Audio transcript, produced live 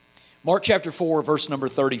Mark chapter 4, verse number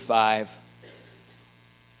 35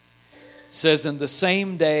 says, "In the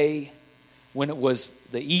same day when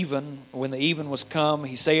the even was come,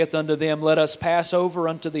 he saith unto them, Let us pass over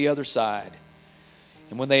unto the other side.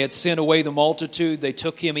 And when they had sent away the multitude, they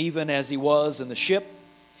took him even as he was in the ship,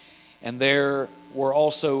 and there were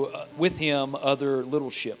also with him other little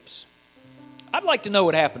ships." I'd like to know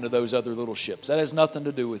what happened to those other little ships. That has nothing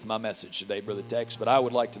to do with my message today, Brother Tex, but I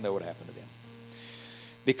would like to know what happened to them.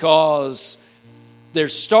 Because there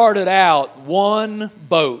started out one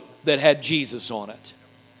boat that had Jesus on it.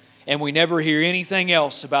 And we never hear anything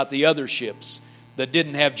else about the other ships that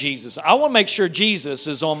didn't have Jesus. I want to make sure Jesus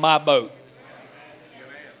is on my boat.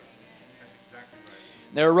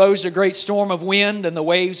 There arose a great storm of wind, and the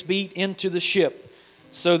waves beat into the ship,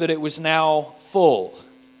 so that it was now full.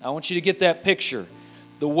 I want you to get that picture.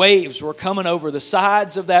 The waves were coming over the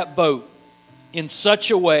sides of that boat in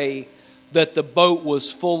such a way that the boat was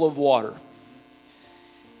full of water.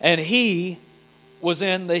 And he was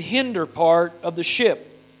in the hinder part of the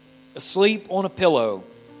ship, asleep on a pillow.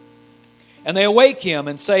 And they awake him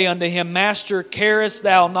and say unto him, Master, carest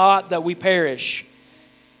thou not that we perish?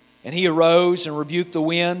 And he arose and rebuked the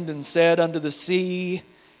wind and said unto the sea,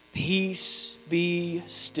 Peace, be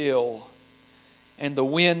still. And the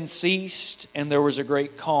wind ceased, and there was a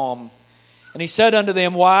great calm. And he said unto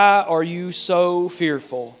them, Why are you so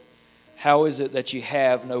fearful? How is it that ye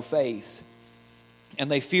have no faith?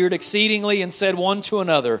 And they feared exceedingly and said one to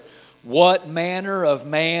another, What manner of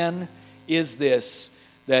man is this,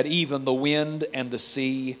 that even the wind and the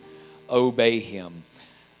sea obey him?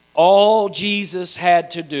 All Jesus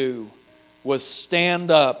had to do was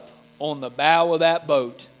stand up on the bow of that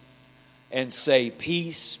boat and say,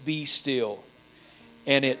 Peace, be still.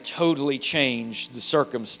 And it totally changed the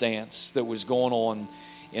circumstance that was going on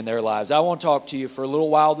in their lives. I want to talk to you for a little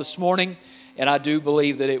while this morning, and I do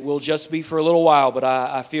believe that it will just be for a little while, but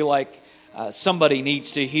I feel like somebody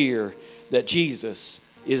needs to hear that Jesus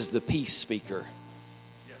is the peace speaker.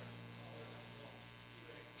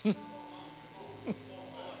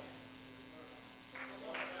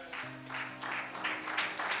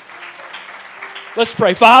 Let's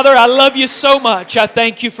pray. Father, I love you so much. I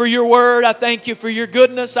thank you for your word. I thank you for your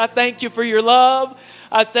goodness. I thank you for your love.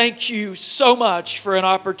 I thank you so much for an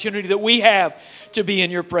opportunity that we have to be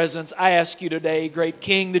in your presence. I ask you today, great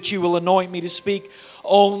King, that you will anoint me to speak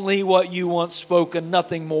only what you want spoken,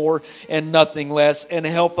 nothing more and nothing less, and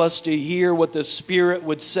help us to hear what the Spirit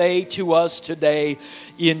would say to us today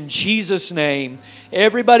in Jesus' name.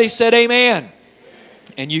 Everybody said amen.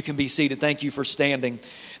 And you can be seated. Thank you for standing.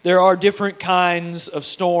 There are different kinds of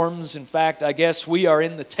storms. In fact, I guess we are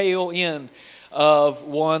in the tail end of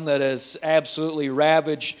one that has absolutely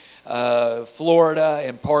ravaged Florida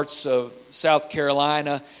and parts of South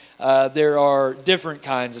Carolina. There are different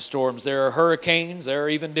kinds of storms. There are hurricanes. There are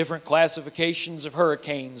even different classifications of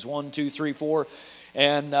hurricanes, 1, 2, 3, 4,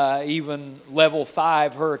 and even level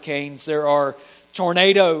 5 hurricanes. There are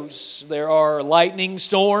tornadoes. There are lightning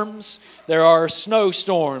storms. There are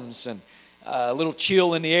snowstorms, and a little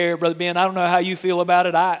chill in the air. Brother Ben, I don't know how you feel about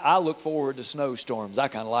it. I look forward to snowstorms. I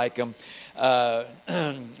kind of like them.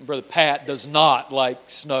 Brother Pat does not like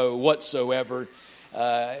snow whatsoever.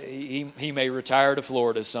 He may retire to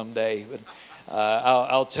Florida someday. But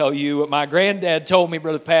I'll tell you what my granddad told me,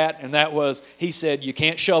 Brother Pat, and that was, he said, you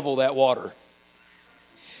can't shovel that water.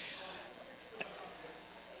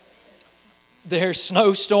 There's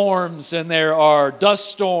snowstorms, and there are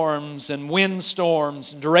dust storms and wind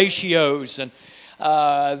storms and derechos, and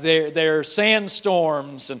there are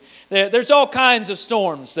sandstorms, and there's all kinds of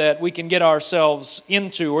storms that we can get ourselves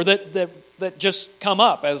into, or that just come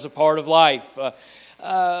up as a part of life.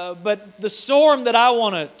 But the storm that I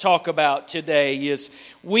want to talk about today is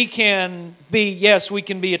we can be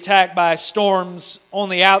attacked by storms on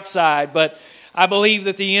the outside, but I believe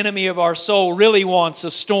that the enemy of our soul really wants a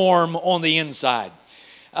storm on the inside.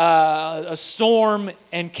 A storm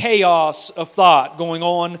and chaos of thought going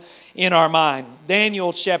on in our mind.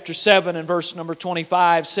 Daniel chapter 7 and verse number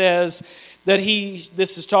 25 says that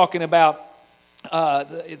this is talking about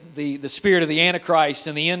the spirit of the Antichrist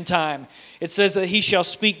in the end time. It says that he shall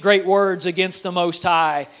speak great words against the Most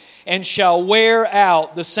High and shall wear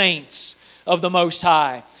out the saints of the Most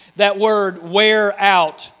High. That word wear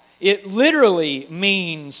out, it literally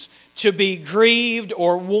means to be grieved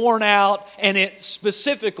or worn out, and it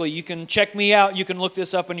specifically, you can check me out, you can look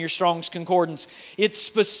this up in your Strong's Concordance, it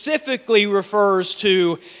specifically refers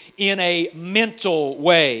to in a mental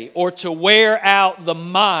way, or to wear out the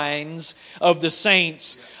minds of the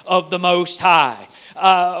saints of the Most High.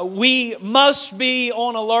 we must be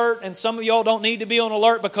on alert, and some of y'all don't need to be on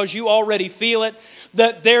alert because you already feel it,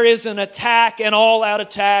 that there is an attack, an all-out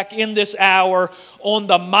attack in this hour on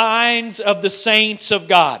the minds of the saints of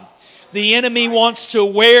God. The enemy wants to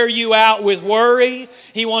wear you out with worry.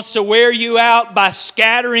 He wants to wear you out by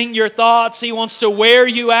scattering your thoughts. He wants to wear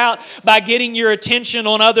you out by getting your attention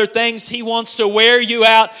on other things. He wants to wear you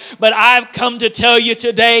out. But I've come to tell you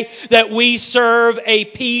today that we serve a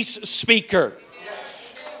peace speaker.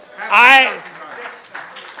 I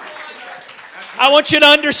want you to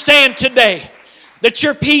understand today that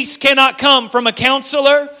your peace cannot come from a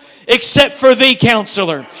counselor except for the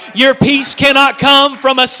counselor. Your peace cannot come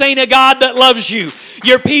from a saint of God that loves you.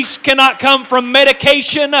 Your peace cannot come from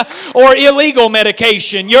medication or illegal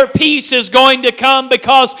medication. Your peace is going to come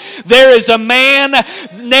because there is a man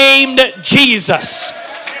named Jesus.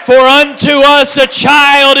 For unto us a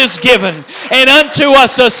child is given, and unto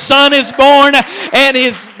us a son is born, and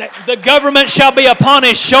the government shall be upon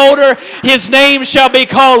his shoulder. His name shall be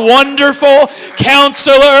called Wonderful,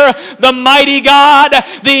 Counselor, the Mighty God,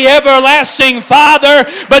 the Everlasting Father.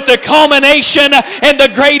 But the culmination and the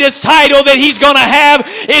greatest title that he's going to have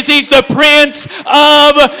is he's the Prince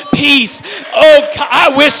of Peace. Oh,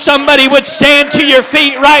 I wish somebody would stand to your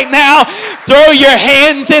feet right now, throw your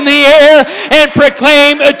hands in the air, and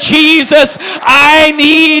proclaim, Jesus, I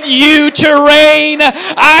need you to reign.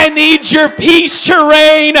 I need your peace to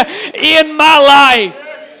reign in my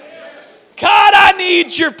life. God, I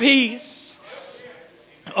need your peace.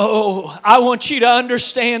 Oh, I want you to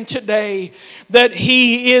understand today that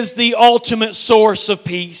He is the ultimate source of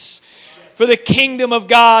peace. For the kingdom of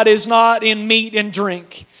God is not in meat and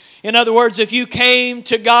drink. In other words, if you came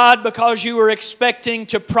to God because you were expecting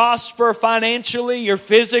to prosper financially or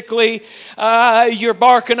physically, you're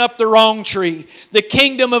barking up the wrong tree. The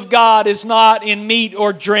kingdom of God is not in meat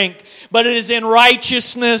or drink, but it is in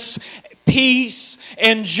righteousness, peace,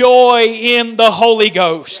 and joy in the Holy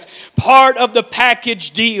Ghost. Part of the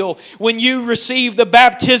package deal when you receive the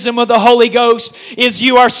baptism of the Holy Ghost is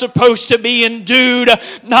you are supposed to be endued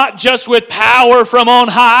not just with power from on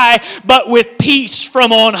high, but with peace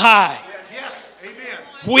from on high. Yes.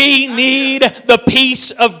 Amen. We need the peace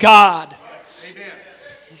of God. Amen.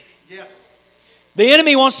 Yes. The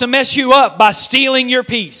enemy wants to mess you up by stealing your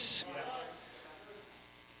peace.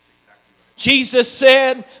 Jesus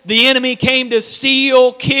said the enemy came to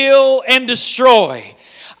steal, kill, and destroy.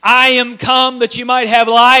 I am come that you might have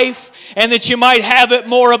life and that you might have it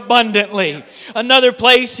more abundantly. Another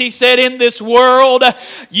place he said, in this world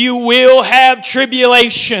you will have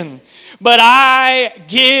tribulation, but I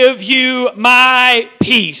give you my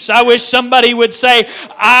peace. I wish somebody would say,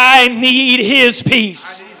 I need His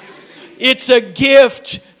peace. It's a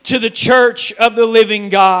gift to the church of the living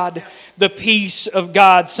God, the peace of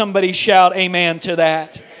God. Somebody shout amen to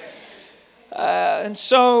that. And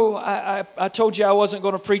so I told you I wasn't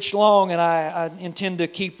going to preach long, and I intend to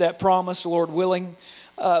keep that promise, Lord willing.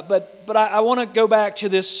 But I want to go back to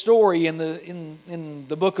this story in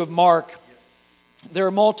the book of Mark. There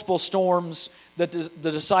are multiple storms that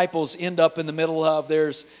the disciples end up in the middle of.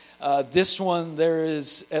 There's this one. There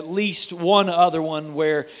is at least one other one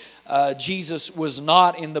where Jesus was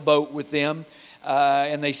not in the boat with them.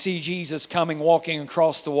 And they see Jesus coming, walking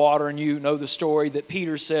across the water, and you know the story that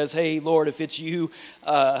Peter says, hey, Lord, if it's you,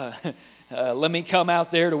 let me come out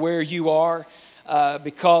there to where you are.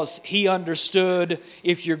 Because he understood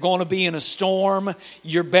if you're going to be in a storm,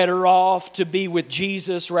 you're better off to be with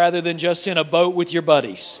Jesus rather than just in a boat with your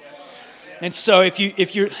buddies. And so if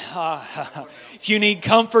you need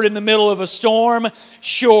comfort in the middle of a storm,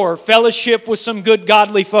 sure, fellowship with some good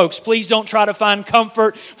godly folks. Please don't try to find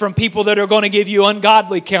comfort from people that are going to give you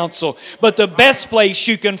ungodly counsel. But the best place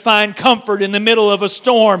you can find comfort in the middle of a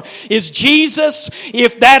storm is Jesus,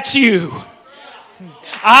 if that's you.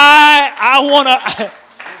 I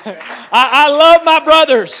love my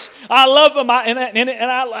brothers. I love them,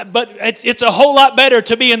 but it's a whole lot better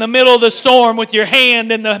to be in the middle of the storm with your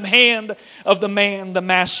hand in the hand of the man, the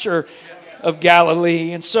master of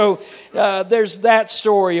Galilee. And so there's that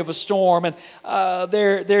story of a storm, and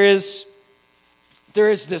there is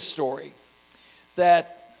this story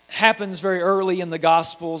that happens very early in the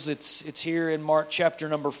Gospels. It's here in Mark chapter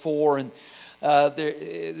number 4, and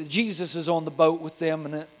Jesus is on the boat with them,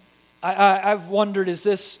 and I've wondered,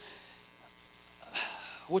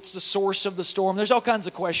 what's the source of the storm? There's all kinds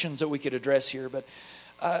of questions that we could address here, but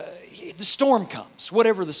the storm comes.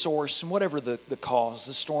 Whatever the source and whatever the cause,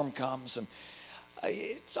 the storm comes. And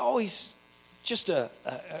it's always just a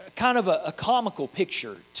kind of a comical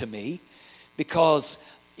picture to me, because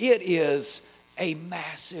it is a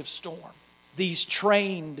massive storm. These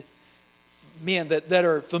trained men that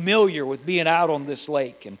are familiar with being out on this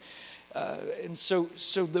lake. And so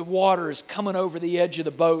the water is coming over the edge of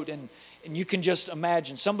the boat, and you can just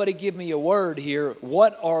imagine. Somebody give me a word here.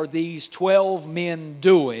 What are these 12 men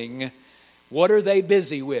doing? What are they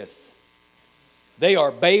busy with? They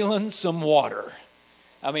are bailing some water.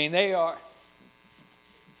 I mean, they are.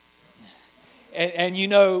 And you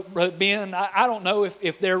know, Brother Ben, I don't know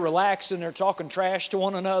if they're relaxing, they're talking trash to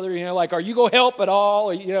one another, you know, like, are you going to help at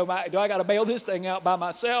all? Or, you know, do I got to bail this thing out by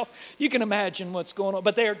myself? You can imagine what's going on.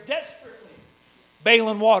 But they are desperately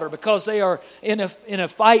bailing water because they are in a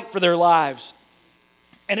fight for their lives.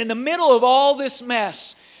 And in the middle of all this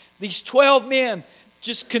mess, these 12 men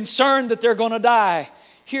just concerned that they're going to die.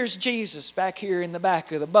 Here's Jesus back here in the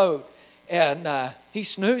back of the boat, and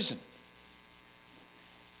he's snoozing.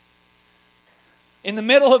 In the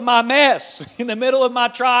middle of my mess, in the middle of my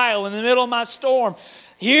trial, in the middle of my storm,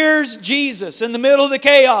 here's Jesus in the middle of the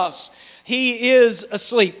chaos. He is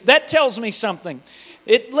asleep. That tells me something.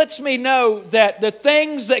 It lets me know that the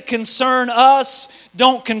things that concern us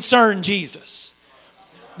don't concern Jesus.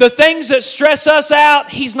 The things that stress us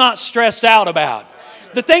out, He's not stressed out about.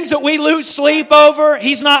 The things that we lose sleep over,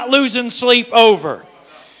 He's not losing sleep over.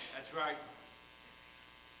 That's right.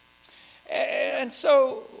 And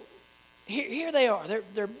so here they are.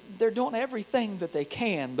 They're doing everything that they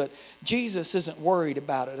can, but Jesus isn't worried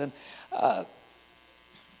about it. And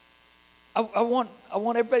I want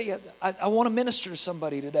everybody. I want to minister to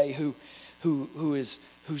somebody today who's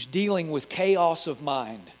dealing with chaos of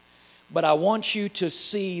mind. But I want you to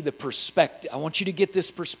see the perspective. I want you to get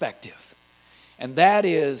this perspective, and that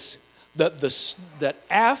is that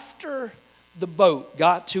after the boat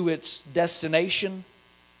got to its destination,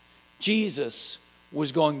 Jesus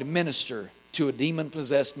was going to minister to a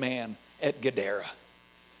demon-possessed man at Gadara.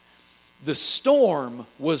 The storm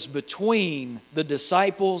was between the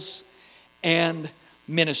disciples and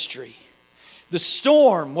ministry. The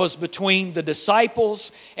storm was between the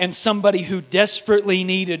disciples and somebody who desperately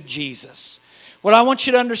needed Jesus. What I want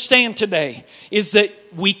you to understand today is that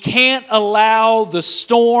we can't allow the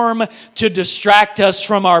storm to distract us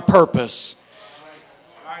from our purpose.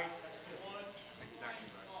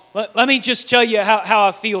 Let me just tell you how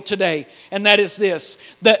I feel today, and that is this,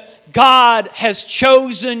 that God has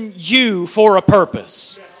chosen you for a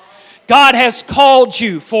purpose. God has called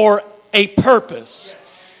you for a purpose.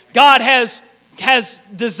 God has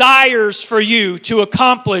desires for you to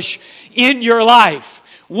accomplish in your life.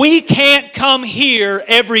 We can't come here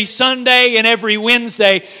every Sunday and every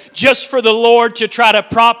Wednesday just for the Lord to try to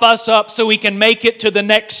prop us up so we can make it to the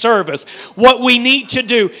next service. What we need to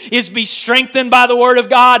do is be strengthened by the Word of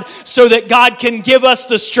God so that God can give us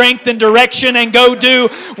the strength and direction and go do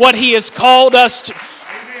what He has called us to.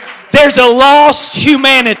 There's a lost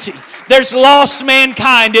humanity. There's lost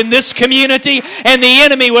mankind in this community, and the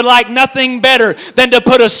enemy would like nothing better than to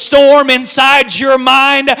put a storm inside your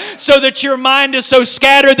mind so that your mind is so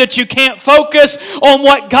scattered that you can't focus on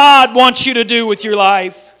what God wants you to do with your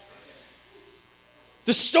life.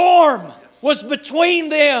 The storm was between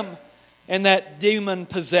them and that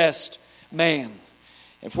demon-possessed man.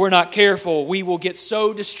 If we're not careful, we will get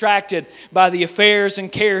so distracted by the affairs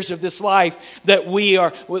and cares of this life that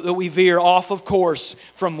we veer off of course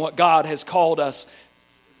from what God has called us,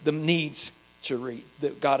 the needs to reach,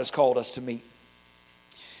 that God has called us to meet.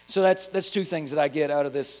 So that's two things that I get out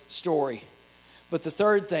of this story. But the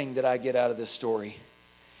third thing that I get out of this story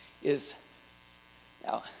is,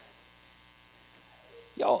 now,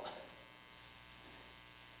 y'all,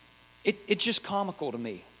 it's just comical to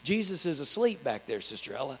me. Jesus is asleep back there,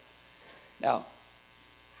 Sister Ella. Now,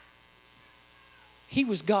 He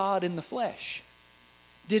was God in the flesh.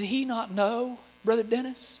 Did He not know, Brother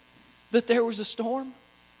Dennis, that there was a storm?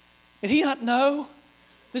 Did He not know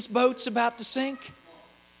this boat's about to sink?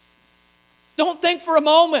 Don't think for a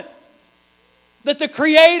moment that the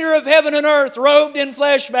Creator of heaven and earth, robed in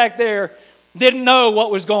flesh back there, didn't know what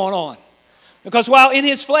was going on. Because while in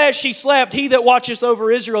His flesh He slept, He that watcheth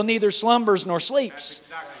over Israel neither slumbers nor sleeps.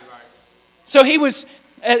 So He was,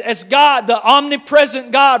 as God, the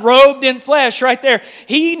omnipresent God, robed in flesh right there.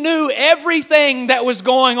 He knew everything that was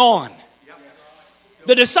going on.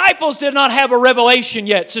 The disciples did not have a revelation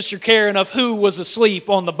yet, Sister Karen, of who was asleep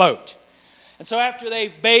on the boat. And so after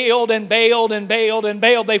they've bailed and bailed and bailed and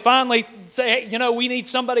bailed, they finally say, hey, we need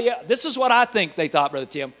somebody else. This is what I think they thought, Brother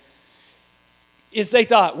Tim, is they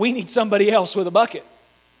thought, we need somebody else with a bucket.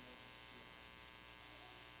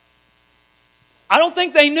 I don't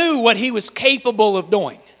think they knew what He was capable of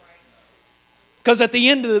doing. Because at the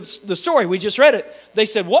end of the story, we just read it, they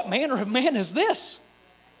said, what manner of man is this?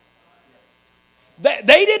 They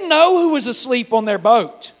didn't know who was asleep on their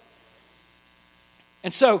boat.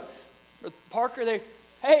 And so, Parker,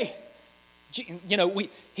 hey, you know,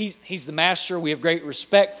 he's the master. We have great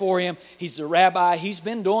respect for him. He's the rabbi. He's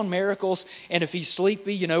been doing miracles. And if he's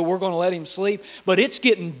sleepy, you know, we're going to let him sleep. But it's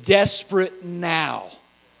getting desperate now.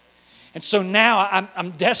 And so now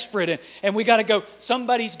I'm desperate, and we got to go.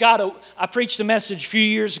 Somebody's got to. I preached a message a few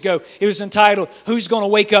years ago. It was entitled, "Who's Going to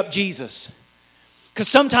Wake Up Jesus?" Because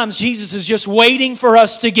sometimes Jesus is just waiting for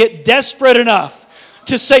us to get desperate enough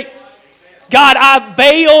to say, God, I've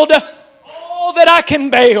bailed all that I can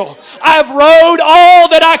bail. I've rowed all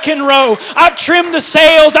that I can row. I've trimmed the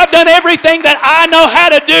sails. I've done everything that I know how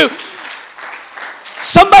to do.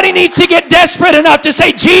 Somebody needs to get desperate enough to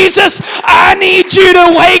say, Jesus, I need you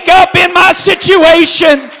to wake up in my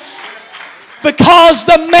situation. Because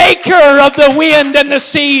the maker of the wind and the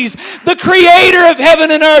seas, the creator of heaven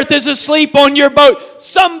and earth is asleep on your boat.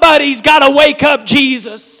 Somebody's got to wake up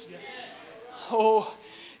Jesus. Oh,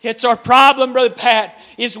 it's our problem, Brother Pat,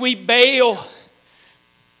 is we bail.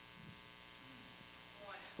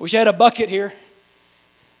 Wish I had a bucket here.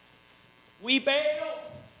 We bail.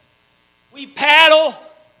 We paddle.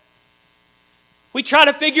 We try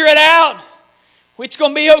to figure it out. It's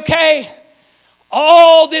going to be okay.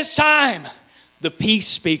 All this time, the peace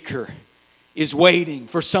speaker is waiting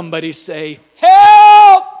for somebody to say,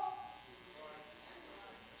 help!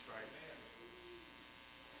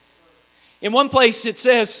 In one place it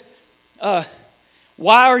says,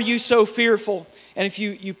 why are you so fearful? And if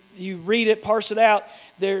you read it, parse it out,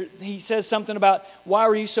 there he says something about why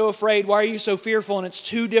are you so afraid? Why are you so fearful? And it's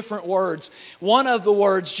two different words. One of the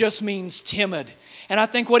words just means timid. And I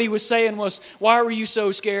think what he was saying was, why were you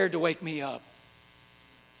so scared to wake me up?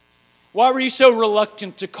 Why were you so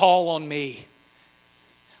reluctant to call on me?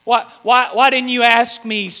 Why didn't you ask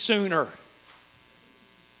me sooner?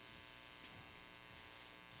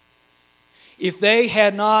 If they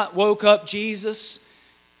had not woke up Jesus,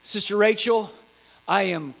 Sister Rachel, I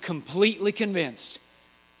am completely convinced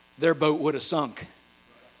their boat would have sunk.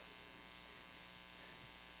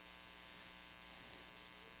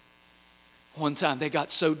 One time they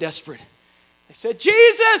got so desperate. They said,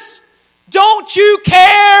 Jesus, don't you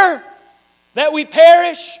care that we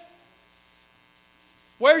perish?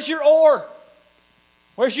 Where's your oar?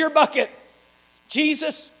 Where's your bucket?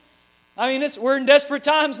 Jesus, I mean, we're in desperate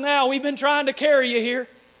times now. We've been trying to carry you here.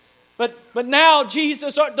 But now,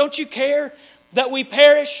 Jesus, don't you care that we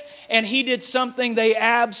perish? And he did something they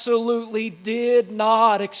absolutely did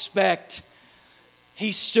not expect.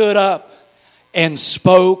 He stood up and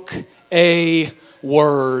spoke a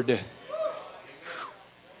word.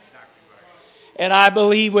 And I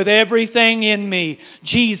believe with everything in me,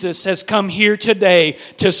 Jesus has come here today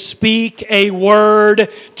to speak a word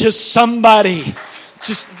to somebody.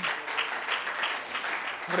 Just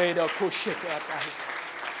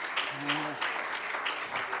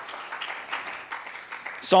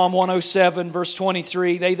Psalm 107, verse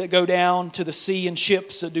 23, they that go down to the sea in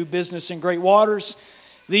ships that do business in great waters,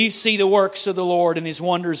 these see the works of the Lord and his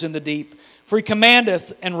wonders in the deep. For he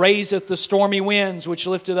commandeth and raiseth the stormy winds, which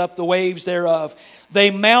lifteth up the waves thereof.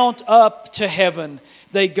 They mount up to heaven,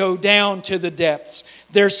 they go down to the depths.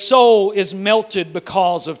 Their soul is melted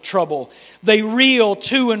because of trouble. They reel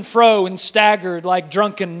to and fro and staggered like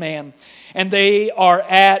drunken men, and they are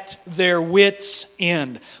at their wits'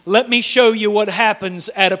 end. Let me show you what happens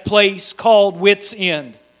at a place called wits'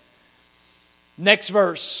 end. Next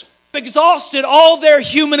verse. Exhausted all their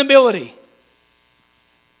human ability.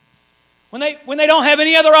 When they don't have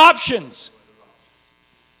any other options.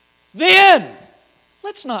 Then,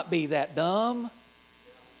 let's not be that dumb.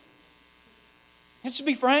 Let's just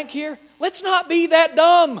be frank here. Let's not be that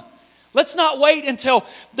dumb. Let's not wait until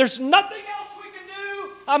there's nothing else we can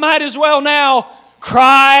do. I might as well now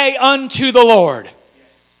cry unto the Lord.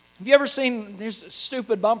 Have you ever seen, there's a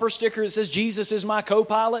stupid bumper sticker that says, Jesus is my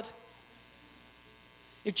co-pilot?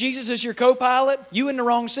 If Jesus is your co-pilot, you in the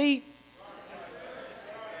wrong seat.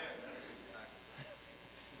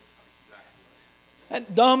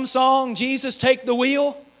 That dumb song, Jesus Take the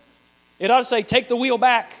Wheel, it ought to say, take the wheel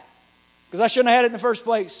back. Because I shouldn't have had it in the first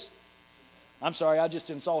place. I'm sorry, I just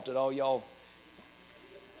insulted all y'all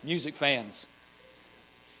music fans.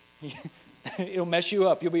 It'll mess you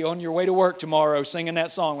up. You'll be on your way to work tomorrow singing that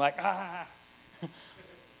song like, ah.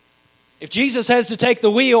 If Jesus has to take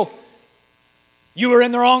the wheel, you were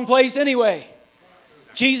in the wrong place anyway.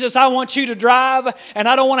 Jesus, I want you to drive, and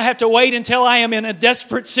I don't want to have to wait until I am in a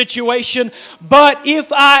desperate situation. But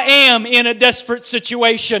if I am in a desperate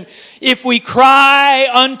situation, if we cry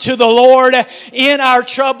unto the Lord in our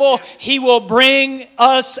trouble, he will bring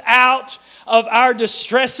us out of our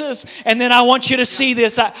distresses. And then I want you to see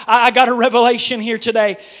this. I got a revelation here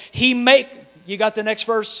today. You got the next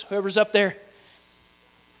verse, whoever's up there?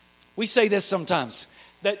 We say this sometimes,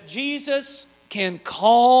 that Jesus can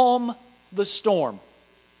calm the storm.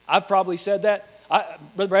 I've probably said that.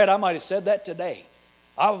 Brother Brad, I might have said that today.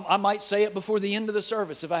 I might say it before the end of the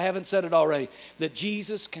service if I haven't said it already, that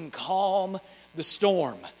Jesus can calm the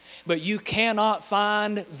storm. But you cannot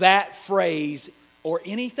find that phrase or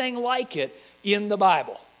anything like it in the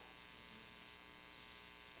Bible.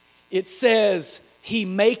 It says, He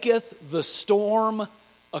maketh the storm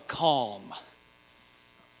a calm.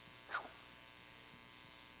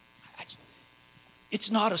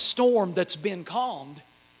 It's not a storm that's been calmed.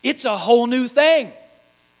 It's a whole new thing.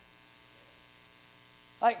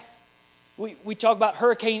 Like, we talk about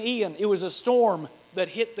Hurricane Ian. It was a storm that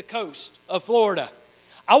hit the coast of Florida.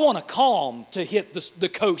 I want a calm to hit the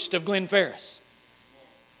coast of Glen Ferris.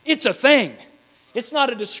 It's a thing. It's not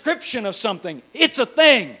a description of something. It's a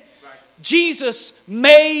thing. Right. Jesus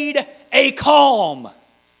made a calm.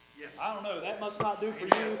 Yes. I don't know. That must not do for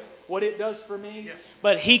you what it does for me. Yes.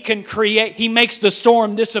 But He can create. He makes the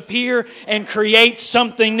storm disappear and create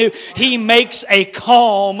something new. He makes a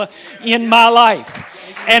calm in my life.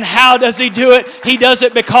 And how does He do it? He does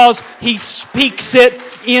it because He speaks it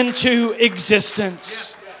into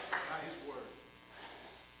existence.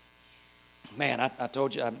 Man, I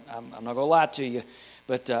told you, I'm not going to lie to you,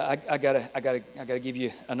 but I gotta give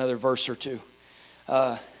you another verse or two.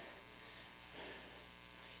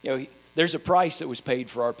 There's a price that was paid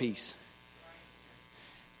for our peace.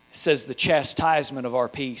 It says the chastisement of our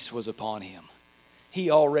peace was upon Him.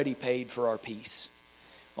 He already paid for our peace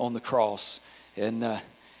on the cross. And the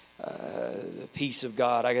peace of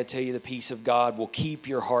God, I got to tell you, the peace of God will keep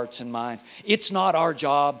your hearts and minds. It's not our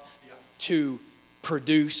job to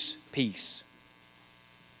produce peace.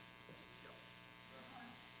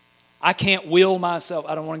 I can't will myself.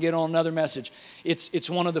 I don't want to get on another message. It's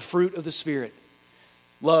one of the fruit of the Spirit.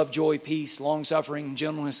 Love, joy, peace, long-suffering,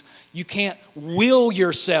 gentleness. You can't will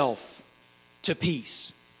yourself to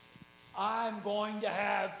peace. I'm going to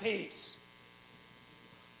have peace.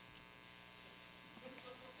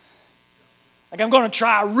 Like I'm going to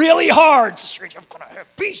try really hard. I'm going to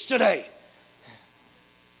have peace today.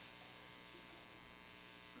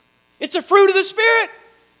 It's a fruit of the Spirit.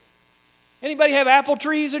 Anybody have apple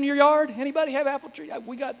trees in your yard? Anybody have apple trees?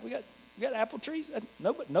 We got apple trees.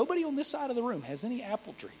 Nobody on this side of the room has any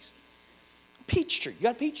apple trees. Peach tree. You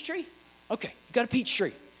got a peach tree? Okay, you got a peach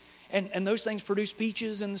tree. And those things produce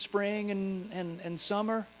peaches in the spring and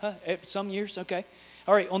summer. Some years, okay.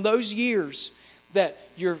 All right, on those years that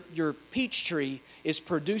your peach tree is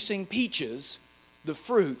producing peaches, the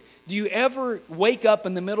fruit, do you ever wake up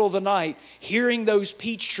in the middle of the night hearing those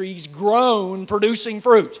peach trees groan, producing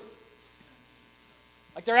fruit?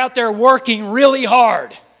 Like they're out there working really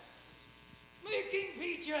hard. Making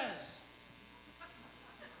peaches.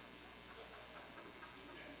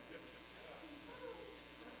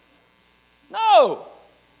 No.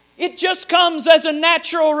 It just comes as a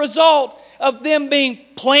natural result of them being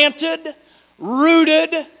planted,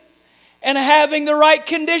 rooted, and having the right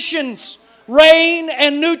conditions, rain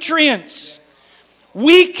and nutrients.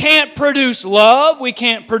 We can't produce love, we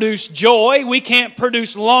can't produce joy, we can't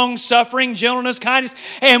produce long-suffering, gentleness,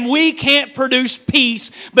 kindness, and we can't produce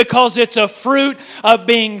peace because it's a fruit of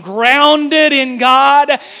being grounded in God,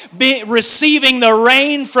 receiving the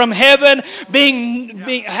rain from heaven,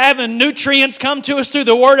 having nutrients come to us through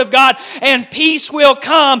the Word of God, and peace will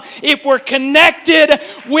come if we're connected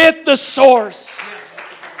with the source.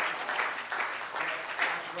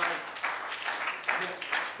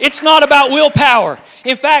 It's not about willpower.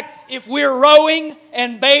 In fact, if we're rowing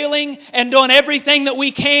and bailing and doing everything that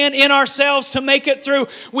we can in ourselves to make it through,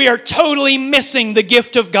 we are totally missing the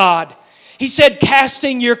gift of God. He said,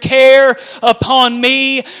 casting your care upon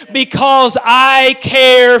me because I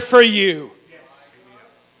care for you.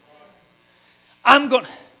 And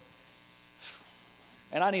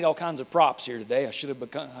I need all kinds of props here today. I should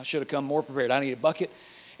have come more prepared. I need a bucket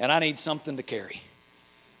and I need something to carry.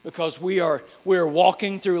 Because we are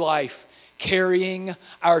walking through life carrying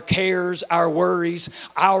our cares, our worries,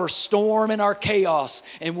 our storm and our chaos,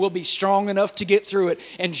 and we'll be strong enough to get through it.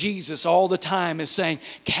 And Jesus all the time is saying,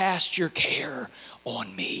 cast your care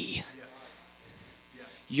on me.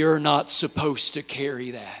 You're not supposed to carry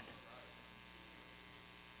that.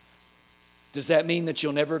 Does that mean that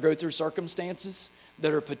you'll never go through circumstances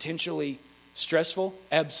that are potentially stressful?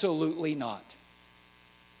 Absolutely not.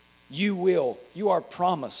 You will. You are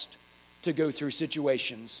promised to go through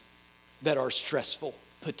situations that are stressful,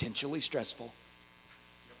 potentially stressful.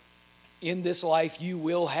 In this life, you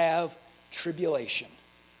will have tribulation.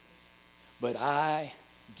 But I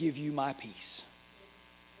give you my peace.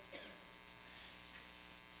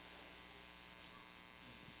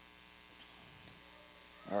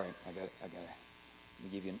 All right, I got it. Let me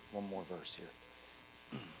give you one more verse here.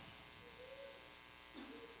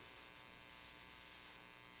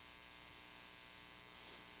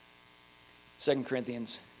 2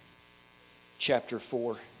 Corinthians chapter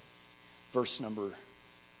 4, verse number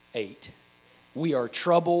 8. We are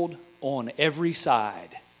troubled on every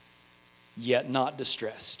side, yet not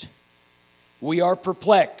distressed. We are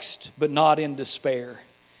perplexed, but not in despair.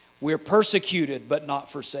 We are persecuted, but not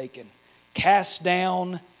forsaken. Cast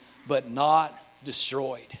down, but not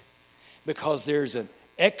destroyed. Because there's an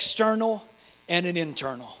external and an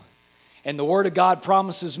internal. And the Word of God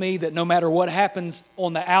promises me that no matter what happens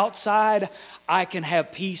on the outside, I can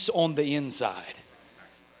have peace on the inside.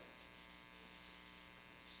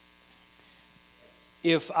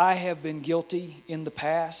 If I have been guilty in the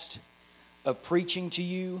past of preaching to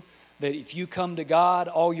you that if you come to God,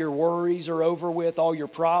 all your worries are over with, all your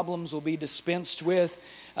problems will be dispensed with,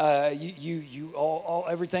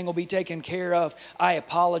 everything will be taken care of, I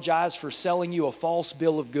apologize for selling you a false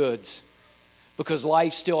bill of goods. Because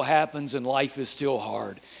life still happens and life is still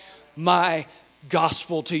hard. My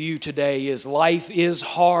gospel to you today is life is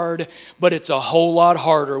hard, but it's a whole lot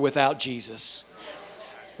harder without Jesus.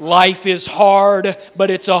 Life is hard, but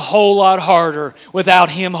it's a whole lot harder without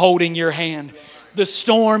Him holding your hand. The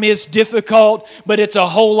storm is difficult, but it's a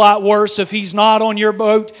whole lot worse if He's not on your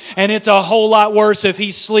boat, and it's a whole lot worse if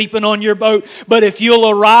He's sleeping on your boat. But if you'll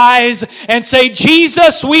arise and say,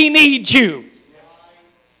 Jesus, we need you.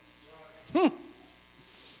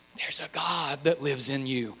 There's a God that lives in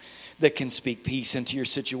you that can speak peace into your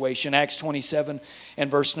situation. Acts 27 and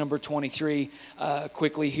verse number 23,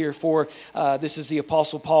 quickly here for, this is the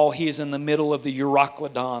Apostle Paul. He is in the middle of the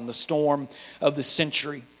Euroclydon, the storm of the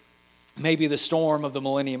century. Maybe the storm of the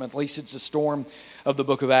millennium. At least it's the storm of the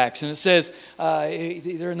book of Acts. And it says,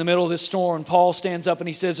 they're in the middle of this storm. Paul stands up and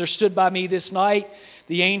he says, there stood by me this night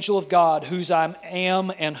the angel of God, whose I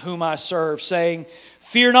am and whom I serve, saying,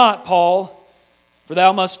 fear not, Paul, for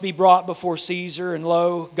thou must be brought before Caesar, and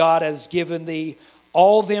lo, God has given thee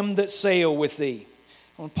all them that sail with thee.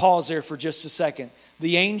 I want to pause there for just a second.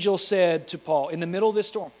 The angel said to Paul, in the middle of this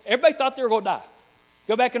storm, everybody thought they were going to die.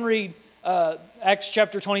 Go back and read Acts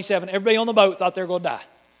chapter 27. Everybody on the boat thought they were going to die.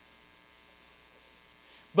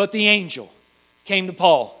 But the angel came to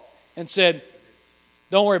Paul and said,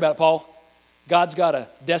 don't worry about it, Paul. God's got a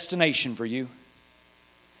destination for you.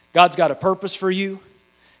 God's got a purpose for you.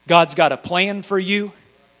 God's got a plan for you.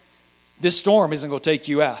 This storm isn't going to take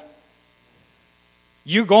you out.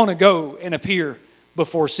 You're going to go and appear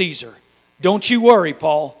before Caesar. Don't you worry,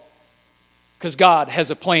 Paul, because God has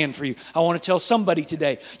a plan for you. I want to tell somebody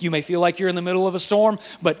today, you may feel like you're in the middle of a storm,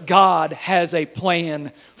 but God has a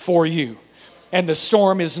plan for you. And the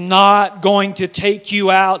storm is not going to take you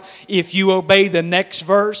out if you obey the next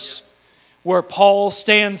verse where Paul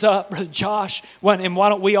stands up. Brother Josh, and why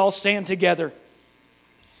don't we all stand together?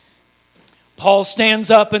 Paul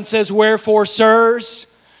stands up and says, wherefore, sirs,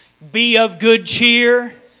 be of good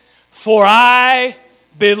cheer, for I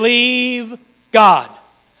believe God.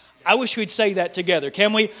 I wish we'd say that together.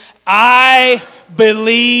 Can we? I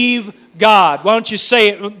believe God. Why don't you say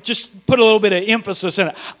it? Just put a little bit of emphasis in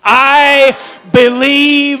it. I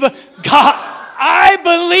believe God. I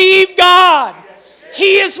believe God.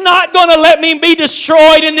 He is not going to let me be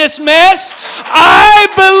destroyed in this mess.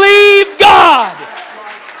 I believe God.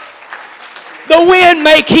 The wind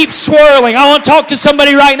may keep swirling. I want to talk to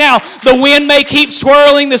somebody right now. The wind may keep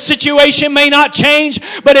swirling. The situation may not change.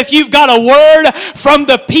 But if you've got a word from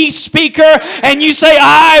the peace speaker and you say,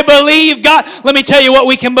 I believe God, let me tell you what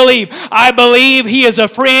we can believe. I believe He is a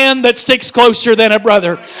friend that sticks closer than a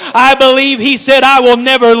brother. I believe He said, I will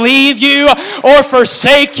never leave you or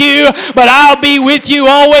forsake you, but I'll be with you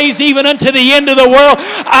always, even unto the end of the world.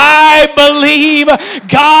 I believe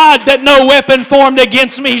God that no weapon formed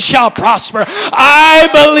against me shall prosper. I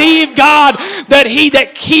believe God that He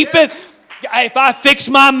that keepeth, if I fix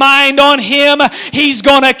my mind on Him, He's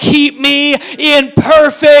going to keep me in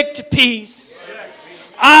perfect peace.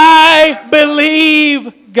 I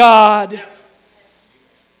believe God.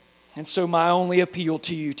 And so my only appeal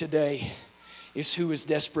to you today is, who is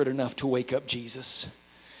desperate enough to wake up Jesus?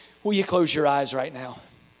 Will you close your eyes right now?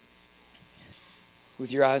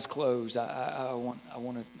 With your eyes closed, I want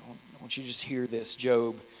you to just hear this.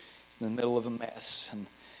 Job in the middle of a mess,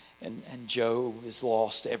 And Job has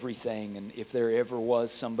lost everything. And if there ever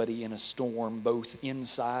was somebody in a storm, both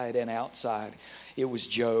inside and outside, it was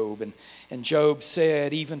Job. And Job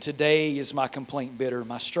said, even today is my complaint bitter.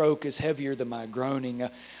 My stroke is heavier than my groaning.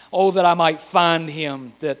 Oh, that I might find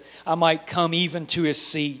him, that I might come even to his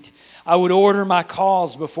seat. I would order my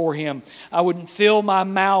cause before him. I would fill my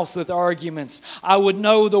mouth with arguments. I would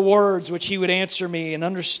know the words which he would answer me and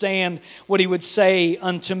understand what he would say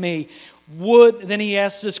unto me. Then he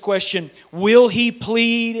asks this question, will he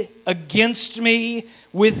plead against me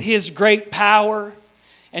with his great power?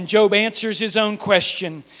 And Job answers his own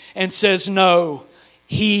question and says, no,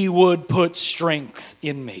 he would put strength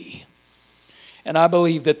in me. And I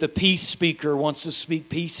believe that the peace speaker wants to speak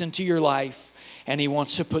peace into your life, and he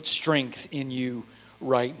wants to put strength in you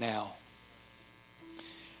right now.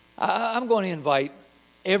 I'm going to invite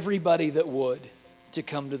everybody that would to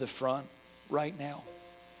come to the front right now.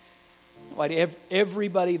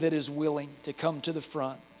 Everybody that is willing to come to the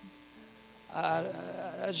front. I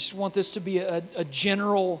just want this to be a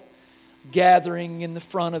general gathering in the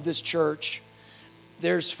front of this church.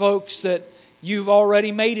 There's folks that you've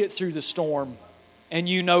already made it through the storm and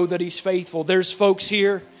you know that He's faithful. There's folks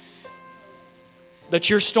here that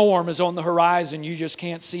your storm is on the horizon, you just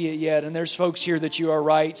can't see it yet. And there's folks here that you are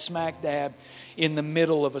right smack dab in the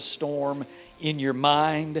middle of a storm in your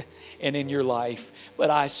mind and in your life. But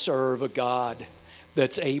I serve a God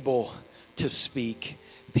that's able to speak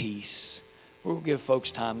peace. We'll give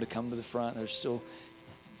folks time to come to the front. There's still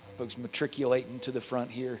folks matriculating to the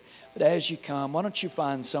front here. But as you come, why don't you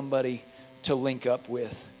find somebody to link up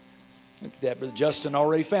with? Look at that, Brother Justin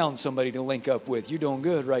already found somebody to link up with. You're doing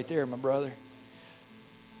good right there, my brother.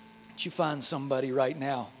 Why don't you find somebody right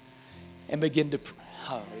now and begin to...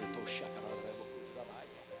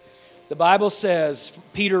 The Bible says,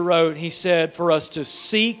 Peter wrote, he said, for us to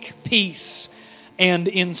seek peace and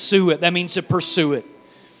ensue it. That means to pursue it.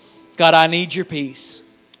 God, I need your peace.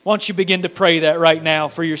 Why don't you begin to pray that right now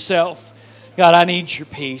for yourself? God, I need your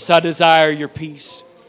peace. I desire your peace.